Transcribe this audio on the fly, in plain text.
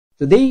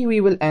Today, we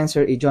will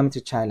answer a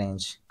geometry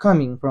challenge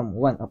coming from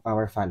one of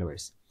our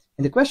followers.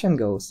 And the question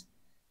goes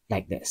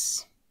like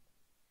this.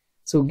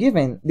 So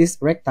given this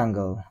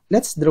rectangle,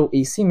 let's draw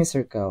a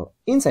semicircle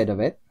inside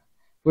of it,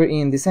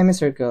 wherein the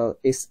semicircle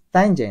is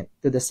tangent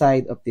to the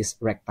side of this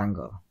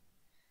rectangle.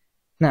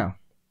 Now,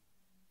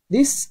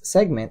 this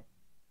segment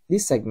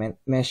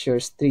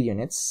measures 3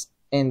 units,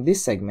 and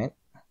this segment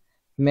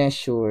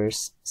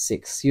measures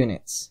 6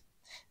 units.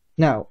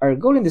 Now, our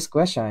goal in this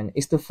question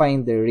is to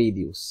find the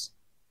radius,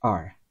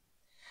 r.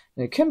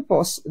 Now, you can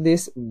pause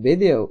this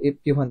video if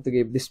you want to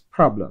give this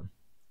problem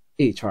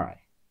a try.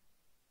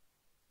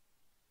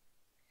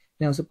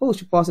 Now,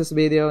 suppose you pause this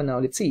video. Now,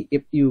 let's see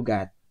if you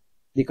got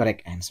the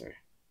correct answer.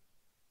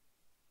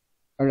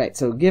 Alright,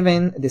 so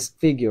given this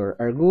figure,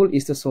 our goal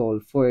is to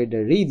solve for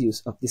the radius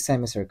of the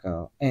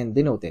semicircle and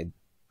denoted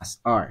as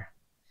r.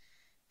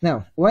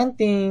 Now, one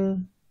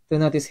thing to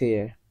notice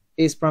here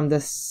is from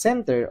the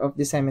center of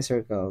the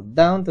semicircle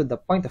down to the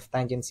point of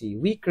tangency,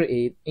 we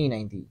create a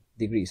 90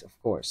 degrees, of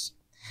course.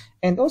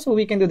 And also,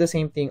 we can do the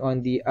same thing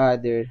on the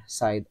other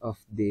side of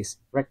this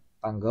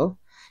rectangle.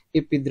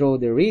 If we draw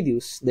the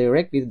radius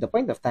directly to the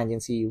point of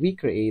tangency, we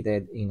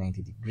created a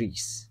 90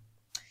 degrees.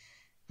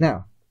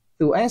 Now,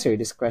 to answer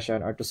this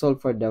question or to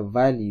solve for the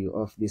value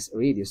of this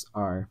radius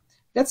r,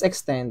 let's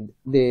extend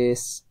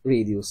this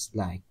radius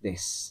like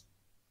this.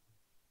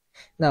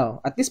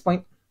 Now, at this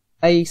point,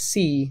 I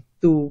see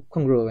two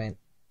congruent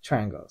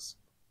triangles.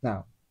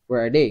 Now,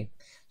 where are they?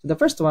 So the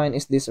first one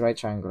is this right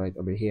triangle right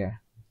over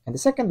here. And the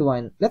second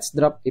one, let's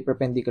drop a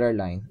perpendicular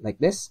line like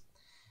this.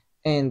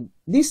 And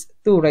these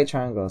two right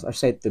triangles are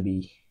said to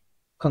be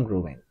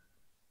congruent.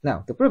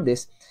 Now, to prove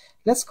this,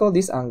 let's call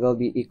this angle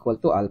be equal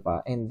to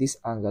alpha, and this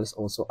angle is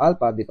also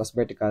alpha because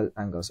vertical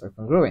angles are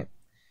congruent.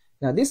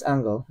 Now, this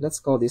angle, let's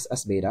call this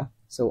as beta.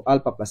 So,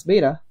 alpha plus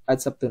beta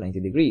adds up to 90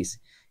 degrees.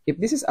 If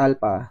this is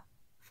alpha,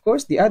 of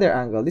course, this other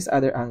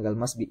angle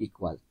must be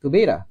equal to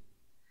beta.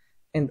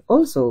 And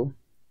also,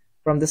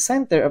 from the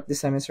center of the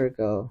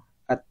semicircle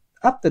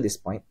up to this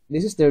point,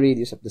 this is the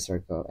radius of the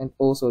circle, and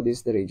also this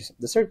is the radius of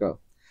the circle.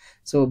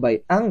 So,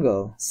 by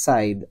angle,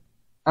 side,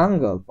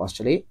 angle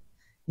postulate,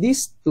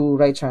 these two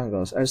right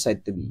triangles are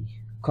said to be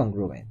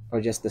congruent,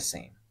 or just the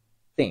same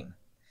thing.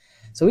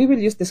 So, we will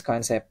use this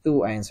concept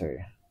to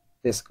answer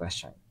this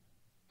question.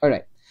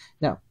 Alright,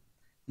 now,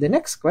 the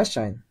next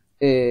question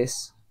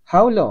is,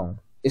 how long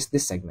is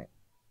this segment?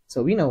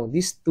 So, we know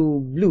these two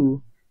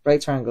blue right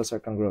triangles are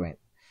congruent.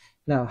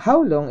 Now,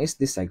 how long is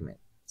this segment?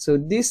 So,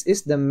 this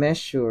is the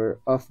measure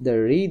of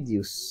the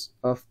radius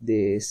of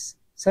this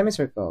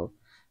semicircle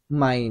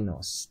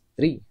minus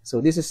 3.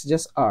 So, this is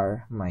just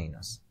r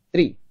minus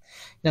 3.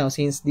 Now,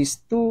 since these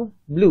two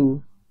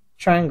blue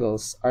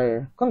triangles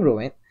are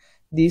congruent,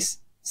 this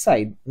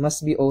side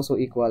must be also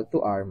equal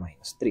to r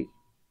minus 3.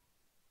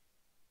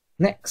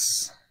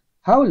 Next,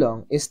 how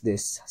long is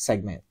this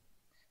segment?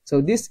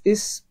 So, this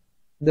is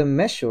the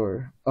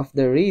measure of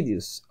the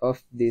radius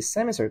of this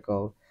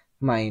semicircle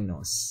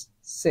minus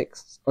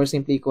 6, or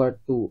simply equal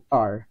to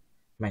r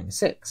minus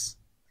 6.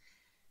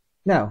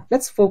 Now,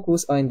 let's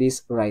focus on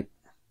this right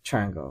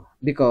triangle,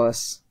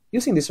 because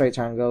using this right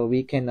triangle,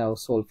 we can now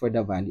solve for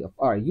the value of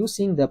r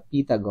using the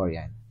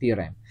Pythagorean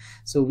theorem.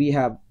 So, we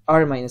have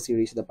r minus 3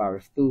 raised to the power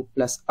of 2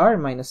 plus r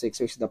minus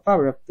 6 raised to the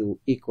power of 2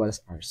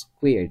 equals r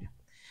squared.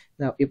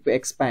 Now, if we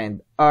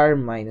expand r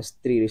minus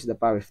 3 raised to the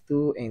power of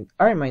 2 and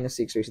r minus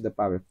 6 raised to the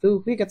power of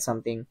 2, we get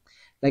something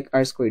like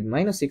r squared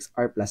minus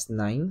 6r plus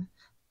 9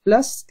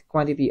 plus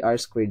quantity r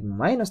squared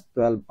minus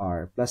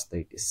 12r plus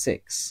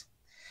 36.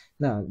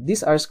 Now,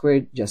 this r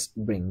squared just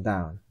bring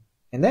down.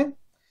 And then,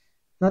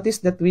 notice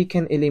that we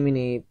can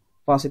eliminate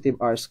positive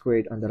r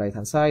squared on the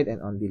right-hand side and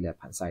on the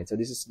left-hand side. So,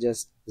 this is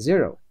just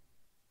 0.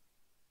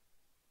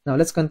 Now,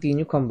 let's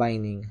continue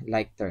combining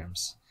like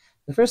terms.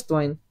 The first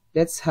one,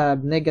 let's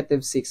have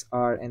negative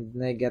 6r and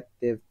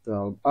negative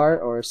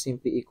 12r, or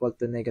simply equal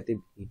to negative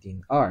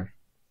 18r.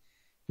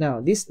 Now,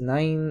 this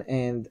 9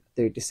 and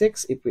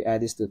 36, if we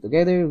add these two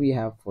together, we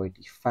have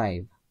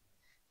 45.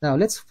 Now,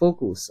 let's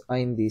focus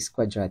on this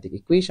quadratic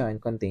equation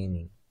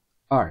containing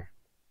r.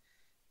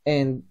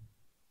 And,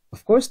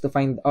 of course, to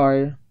find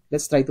r,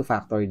 let's try to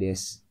factor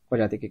this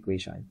quadratic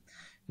equation.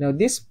 Now,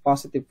 this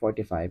positive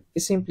 45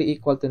 is simply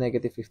equal to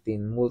negative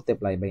 15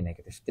 multiplied by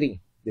negative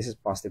 3. This is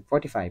positive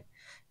 45.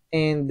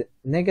 And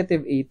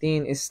negative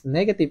 18 is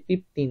negative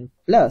 15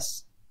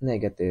 plus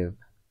negative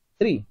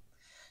 3.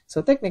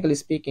 So, technically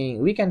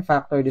speaking, we can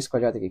factor this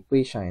quadratic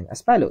equation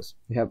as follows.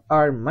 We have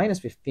r minus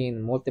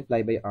 15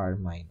 multiplied by r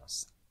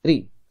minus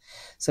 3.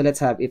 So, let's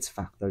have its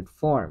factored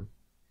form.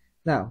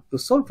 Now, to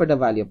solve for the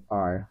value of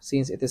r,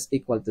 since it is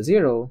equal to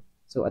 0,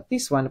 so at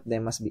least one of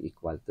them must be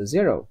equal to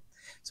 0.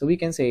 So, we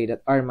can say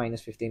that r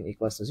minus 15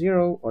 equals to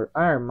 0, or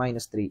r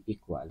minus 3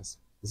 equals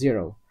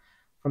 0.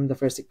 From the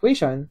first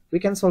equation, we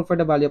can solve for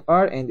the value of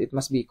r, and it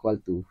must be equal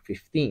to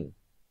 15.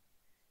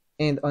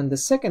 And on the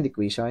second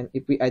equation,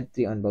 if we add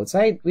 3 on both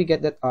sides, we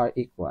get that r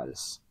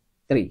equals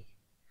 3.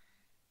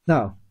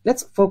 Now,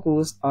 let's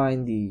focus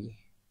on the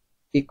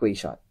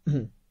equation.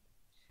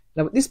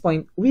 Now at this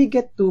point, we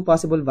get two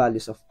possible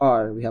values of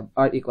r. We have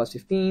r equals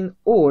 15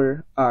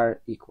 or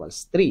r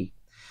equals 3.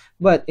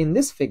 But in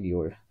this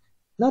figure,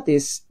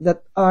 notice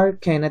that r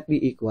cannot be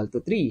equal to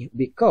 3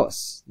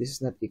 because this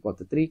is not equal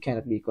to 3,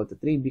 cannot be equal to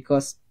 3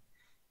 because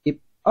if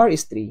r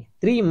is 3,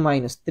 3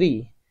 minus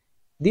 3,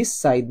 this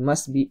side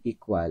must be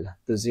equal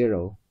to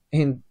 0.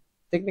 And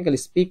technically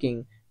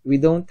speaking, we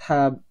don't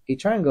have a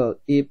triangle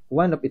if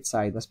one of its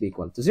sides must be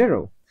equal to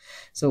 0.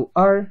 So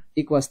r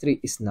equals 3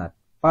 is not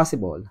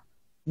possible.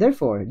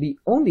 Therefore, the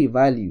only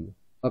value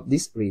of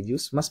this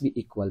radius must be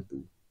equal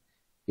to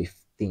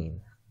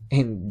 15.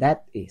 And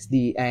that is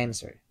the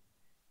answer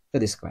to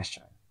this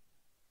question.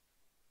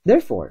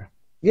 Therefore,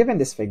 given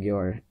this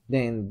figure,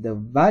 then the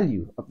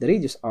value of the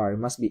radius r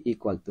must be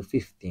equal to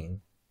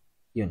 15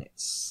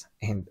 units.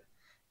 And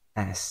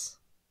as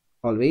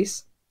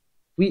always,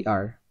 we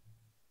are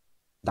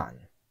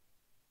done.